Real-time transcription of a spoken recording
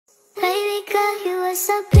are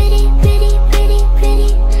so pretty, pretty, pretty,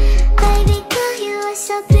 pretty. Baby girl, you are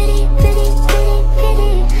so pretty, pretty, pretty,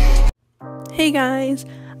 pretty. Hey guys,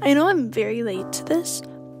 I know I'm very late to this,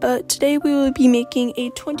 but today we will be making a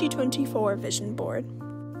 2024 vision board.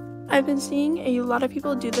 I've been seeing a lot of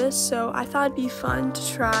people do this, so I thought it'd be fun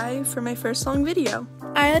to try for my first long video.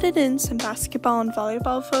 I added in some basketball and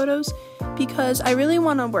volleyball photos because I really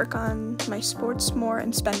want to work on my sports more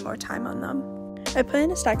and spend more time on them. I put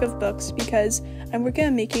in a stack of books because I'm working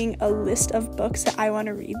on making a list of books that I want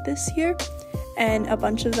to read this year, and a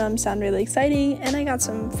bunch of them sound really exciting, and I got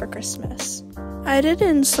some for Christmas. I added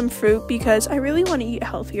in some fruit because I really want to eat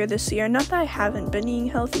healthier this year. Not that I haven't been eating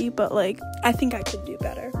healthy, but I think I could do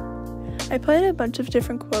better. I put in a bunch of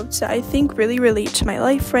different quotes that I think really relate to my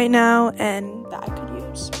life right now and that I could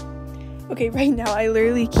use. Okay, right now I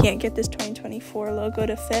literally can't get this 2024 logo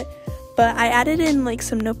to fit, but I added in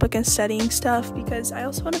some notebook and studying stuff because I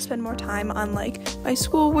also want to spend more time on my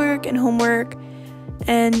schoolwork and homework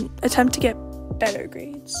and attempt to get better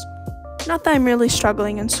grades. Not that I'm really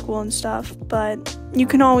struggling in school and stuff, but you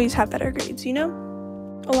can always have better grades, you know?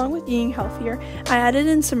 Along with eating healthier, I added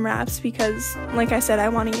in some wraps because, like I said, I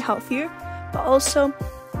want to eat healthier, but also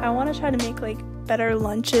I want to try to make better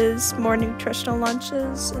lunches, more nutritional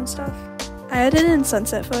lunches and stuff. I added in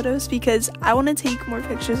sunset photos because I want to take more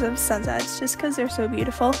pictures of sunsets just because they're so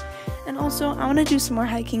beautiful, and also I want to do some more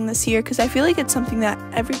hiking this year because I feel like it's something that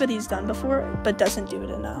everybody's done before but doesn't do it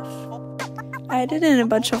enough. I added in a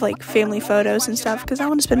bunch of family photos and stuff because I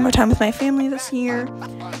want to spend more time with my family this year.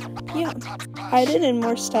 Yeah. I added in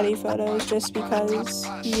more study photos just because,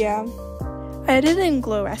 yeah. I added in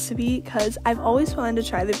Glow Recipe because I've always wanted to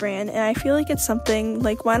try the brand, and I feel like it's something,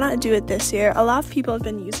 why not do it this year? A lot of people have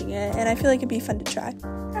been using it, and I feel like it'd be fun to try.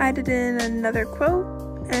 I added in another quote,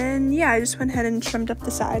 and yeah, I just went ahead and trimmed up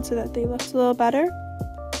the sides so that they looked a little better.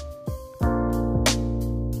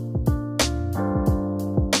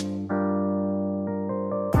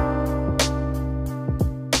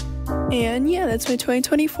 And yeah, that's my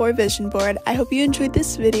 2024 vision board. I hope you enjoyed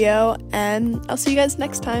this video, and I'll see you guys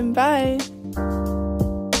next time. Bye!